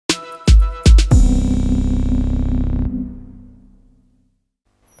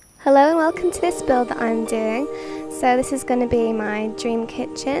Hello and welcome to this build that I'm doing. So this is going to be my dream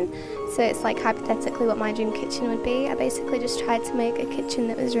kitchen. So it's like hypothetically what my dream kitchen would be. I basically just tried to make a kitchen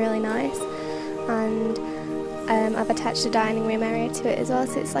that was really nice, and I've attached a dining room area to it as well.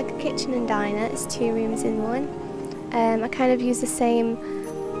 So it's like a kitchen and diner. It's 2 rooms in one. I kind of use the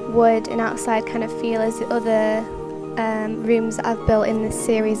same wood and outside kind of feel as the other rooms that I've built in this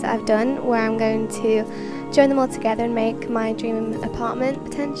series that I've done, where I'm going to join them all together and make my dream apartment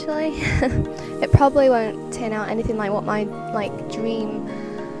potentially. It probably won't turn out anything like what my dream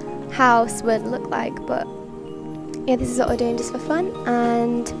house would look like, but yeah, this is what we're doing just for fun.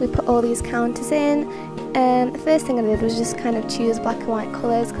 And we put all these counters in. The first thing I did was just kind of choose black and white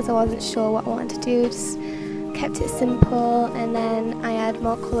colours because I wasn't sure what I wanted to do. Just kept it simple, and then I add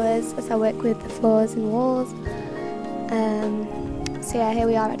more colours as I work with the floors and walls. So yeah, here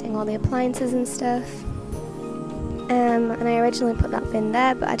we are adding all the appliances and stuff. And I originally put that bin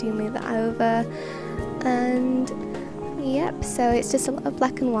there, but I do move that over. And yep, so it's just a lot of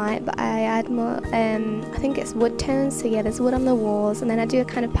black and white, but I add more, I think it's wood tones, so yeah, there's wood on the walls, and then I do a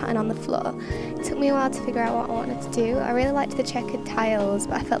kind of pattern on the floor. It took me a while to figure out what I wanted to do. I really liked the checkered tiles,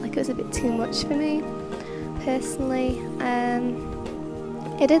 but I felt like it was a bit too much for me, personally.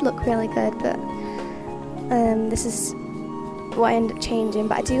 It did look really good, but this is what I ended up changing.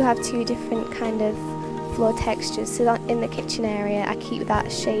 But I do have 2 different kind of floor textures, so that in the kitchen area I keep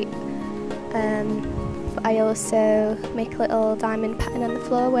that shape, but I also make a little diamond pattern on the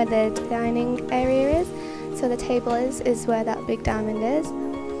floor where the dining area is, so the table is where that big diamond is.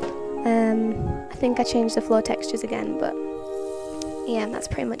 I think I changed the floor textures again, but yeah, that's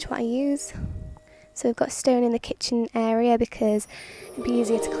pretty much what I use. So we've got stone in the kitchen area because it'd be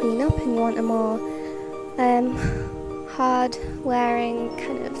easier to clean up, and you want a more hard wearing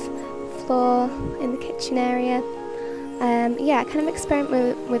kind of floor in the kitchen area. Yeah, I kind of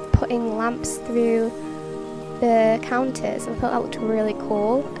experiment with putting lamps through the counters. I thought that looked really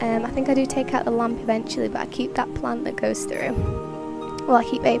cool. I think I do take out the lamp eventually, but I keep that plant that goes through. Well, I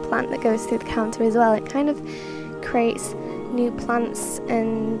keep a plant that goes through the counter as well. It kind of creates new plants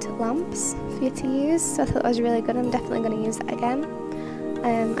and lamps for you to use, so I thought that was really good. I'm definitely going to use that again.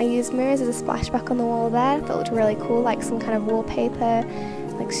 I used mirrors as a splashback on the wall there. I thought it looked really cool, like some kind of wallpaper,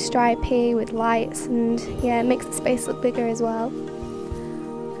 like stripy with lights, and yeah, it makes the space look bigger as well.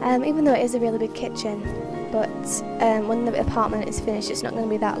 Even though it is a really big kitchen, but when the apartment is finished, it's not going to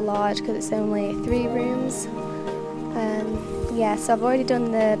be that large because it's only 3 rooms. Yeah, so I've already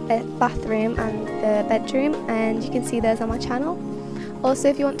done the bathroom and the bedroom, and you can see those on my channel. Also,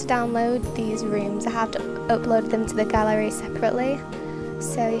 if you want to download these rooms, I have uploaded them to the gallery separately,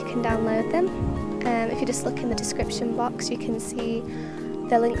 so you can download them. If you just look in the description box, you can see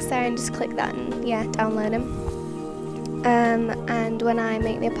the links there, and just click that and yeah, download them. And when I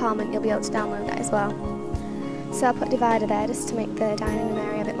make the apartment, you'll be able to download that as well. So I'll put a divider there just to make the dining room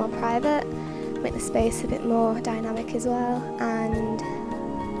area a bit more private, make the space a bit more dynamic as well. And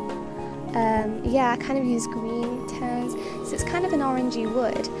yeah, I kind of use green tones, so it's kind of an orangey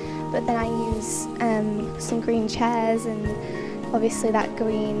wood, but then I use some green chairs and obviously that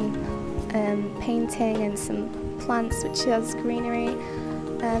green painting and some plants which has greenery.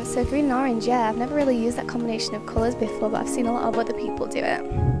 So green and orange, yeah, I've never really used that combination of colours before, but I've seen a lot of other people do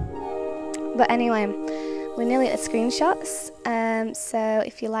it. But anyway, we're nearly at the screenshots, so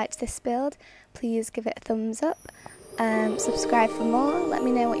if you liked this build, please give it a thumbs up, subscribe for more, let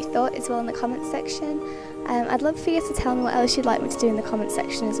me know what you thought as well in the comment section. I'd love for you to tell me what else you'd like me to do in the comment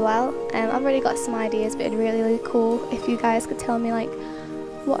section as well. I've already got some ideas, but it'd be really, really cool if you guys could tell me like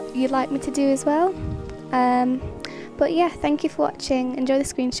what you'd like me to do as well. But yeah, thank you for watching. Enjoy the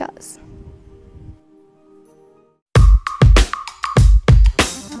screenshots.